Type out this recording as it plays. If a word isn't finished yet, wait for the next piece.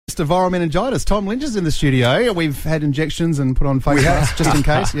of viral meningitis. Tom Lynch is in the studio. We've had injections and put on face masks just in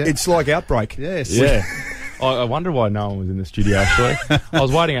case. Yeah. It's like outbreak. Yes. Yeah. I wonder why no one was in the studio, actually. I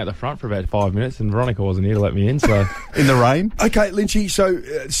was waiting out the front for about 5 minutes, and Veronica wasn't here to let me in, so... In the rain? Okay, Lynchy, so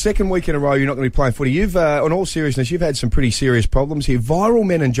second week in a row you're not going to be playing footy. You've, on all seriousness, you've had some pretty serious problems here. Viral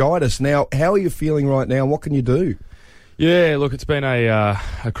meningitis. Now, how are you feeling right now? What can you do? Yeah, look, it's been a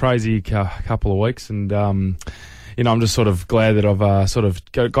crazy couple of weeks, and... I'm just sort of glad that I've sort of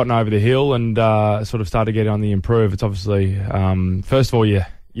gotten over the hill and sort of started getting on the improve. It's obviously, first of all, you're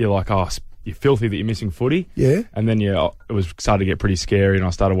like, you're filthy that you're missing footy. Yeah. And then it was started to get pretty scary, and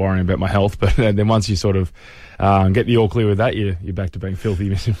I started worrying about my health. But then once you sort of get the all clear with that, you're back to being filthy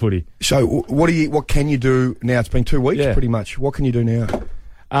missing footy. So what can you do now? It's been 2 weeks pretty much. What can you do now?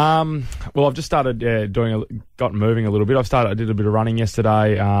 Well, I've just started gotten moving a little bit. I did a bit of running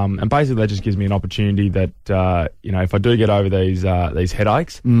yesterday, and basically that just gives me an opportunity that if I do get over these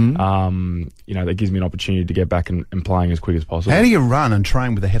headaches, that gives me an opportunity to get back and playing as quick as possible. How do you run and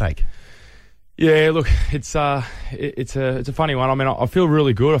train with a headache? Yeah, look, it's a funny one. I mean, I feel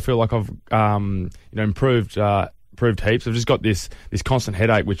really good. I feel like I've improved heaps. I've just got this constant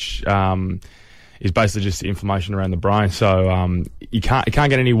headache, which is basically just inflammation around the brain. So it can't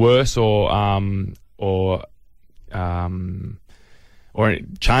get any worse or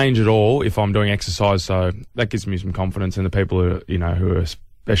change at all if I'm doing exercise. So that gives me some confidence, and the people who are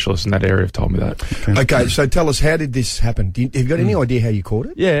specialists in that area have told me that. Okay, so tell us, how did this happen? Have you got any idea how you caught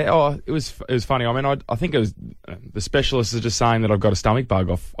it? Yeah, it was funny. I mean, I think it was the specialists are just saying that I've got a stomach bug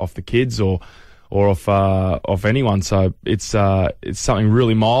off the kids or off anyone. So it's something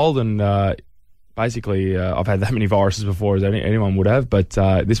really mild, and basically I've had that many viruses before as anyone would have, but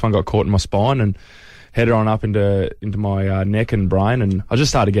this one got caught in my spine and headed on up into my neck and brain, and I just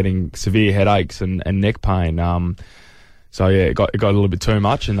started getting severe headaches and neck pain. So yeah, it got a little bit too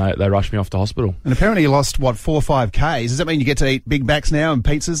much, and they rushed me off to hospital. And apparently you lost 4 or 5 Ks. Does that mean you get to eat Big Macs now and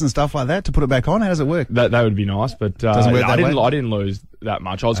pizzas and stuff like that to put it back on? How does it work? That would be nice, but I didn't lose that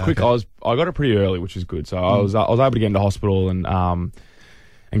much. I was quick. I got it pretty early, which is good. So I was able to get into hospital and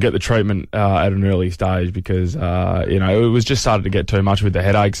get the treatment at an early stage because it was just started to get too much with the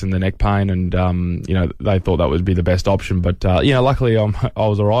headaches and the neck pain, and they thought that would be the best option. But luckily I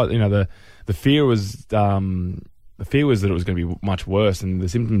was all right. The fear was. The fear was that it was going to be much worse, and the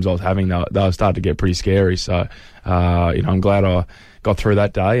symptoms I was having, they started to get pretty scary. So, I'm glad I got through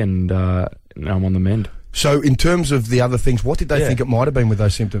that day, and now I'm on the mend. So, in terms of the other things, what did they think it might have been with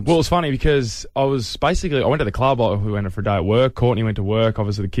those symptoms? Well, it's funny because I went to the club. We went for a day at work. Courtney went to work.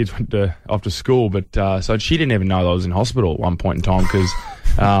 Obviously, the kids went off to school, but so she didn't even know that I was in hospital at one point in time because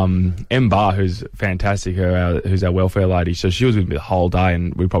Em Barr, who's fantastic, who's our welfare lady, so she was with me the whole day,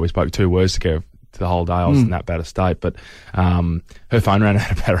 and we probably spoke 2 words together. The whole day I was in that bad a state, but her phone ran out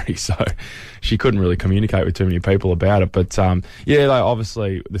of battery, so she couldn't really communicate with too many people about it. But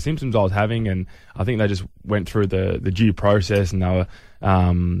obviously the symptoms I was having, and I think they just went through the due process, and they were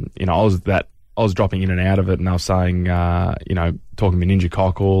I was dropping in and out of it, and they were saying talking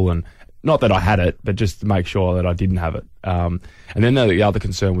meningococcal, and not that I had it, but just to make sure that I didn't have it. And then the other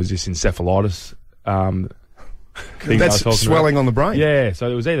concern was this encephalitis. That's swelling on the brain. Yeah, so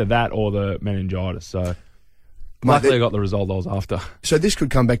it was either that or the meningitis. So luckily I got the result I was after. So this could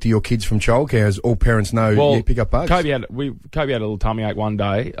come back to your kids from childcare, as all parents know. You pick up bugs. Kobe had a little tummy ache one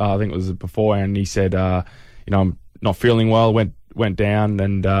day. I think it was before, and he said, I'm not feeling well. Went down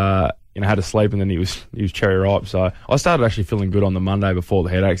and had to sleep, and then he was cherry ripe. So I started actually feeling good on the Monday before the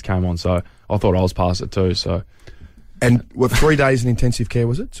headaches came on. So I thought I was past it too. So, and 3 days in intensive care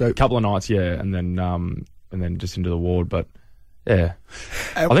was it? So a couple of nights, yeah, and then just into the ward. But yeah,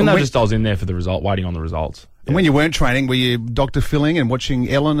 I think I was in there for the result, waiting on the results. And when you weren't training, were you Dr. Filling and watching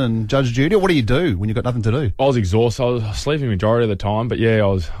Ellen and Judge Judy? Or what do you do when you've got nothing to do? I was exhausted. I was sleeping the majority of the time, but yeah, I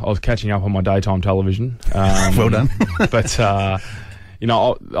was catching up on my daytime television. Well done. But I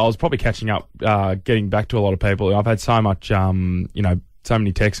was probably catching up, getting back to a lot of people. I've had so much, so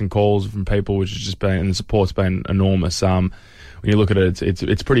many texts and calls from people, which has just been, and the support's been enormous. When you look at it,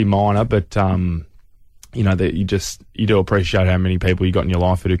 it's pretty minor, but that you do appreciate how many people you got in your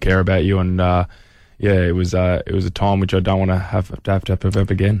life that do care about you, and it was a time which I don't want to have up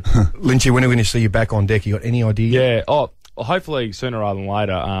again. Lynchy, when are we going to see you back on deck? You got any idea? Yeah, hopefully sooner rather than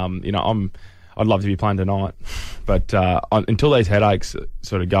later. I'd love to be playing tonight, but until these headaches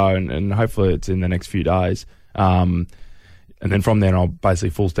sort of go, and hopefully it's in the next few days, and then from then I'll basically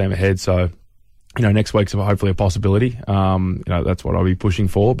full steam ahead. So, next week's hopefully a possibility. That's what I'll be pushing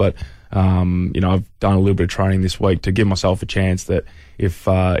for, but. I've done a little bit of training this week to give myself a chance that if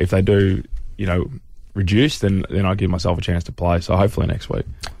they do, reduce, then I'll give myself a chance to play. So hopefully next week.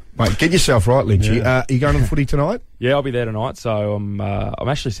 Mate, get yourself right, Lynchy. Yeah. Are you going to the footy tonight? Yeah, I'll be there tonight. So I'm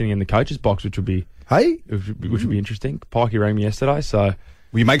actually sitting in the coach's box, which would be interesting. Pikey rang me yesterday, so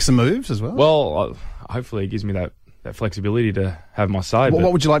Will you make some moves as well? well, hopefully it gives me that flexibility to have my say.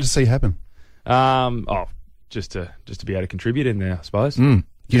 What would you like to see happen? Just to be able to contribute in there, I suppose. You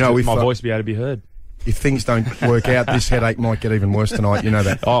know, my voice be able to be heard. If things don't work out, this headache might get even worse tonight. You know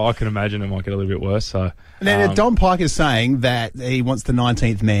that. Oh, I can imagine it might get a little bit worse. So, Now, Don Pike is saying that he wants the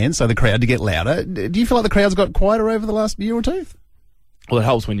 19th man, so the crowd to get louder. Do you feel like the crowd's got quieter over the last year or two? well, it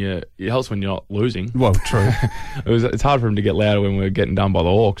helps when you're not losing. Well, true. It's hard for him to get louder when we're getting done by the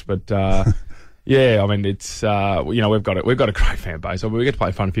Hawks, but. Yeah, I mean it's we've got a great fan base. We get to play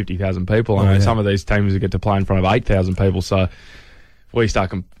in front of 50,000 people. I know some of these teams get to play in front of 8,000 people. So we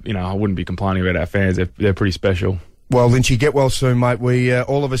start, I wouldn't be complaining about our fans. They're pretty special. Well, Lynchy, get well soon, mate. We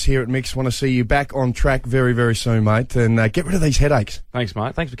all of us here at Mix want to see you back on track very, very soon, mate. And get rid of these headaches. Thanks,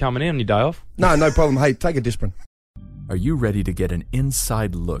 mate. Thanks for coming in on your day off. No problem. Hey, take a Disprin. Are you ready to get an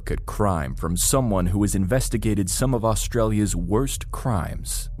inside look at crime from someone who has investigated some of Australia's worst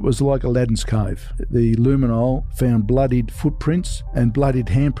crimes? It was like Aladdin's Cave. The luminol found bloodied footprints and bloodied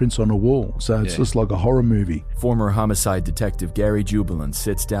handprints on a wall, so it's just like a horror movie. Former homicide detective Gary Jubilant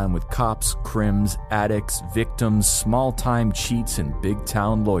sits down with cops, crims, addicts, victims, small-time cheats, and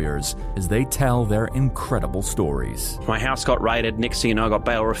big-town lawyers as they tell their incredible stories. My house got raided. Next thing you know, I got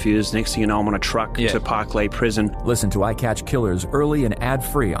bail refused. Next thing you know, I'm on a truck to Parklea Prison. Listen to I Catch Killers early and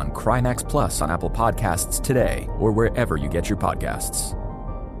ad-free on Crimex Plus on Apple Podcasts today or wherever you get your podcasts.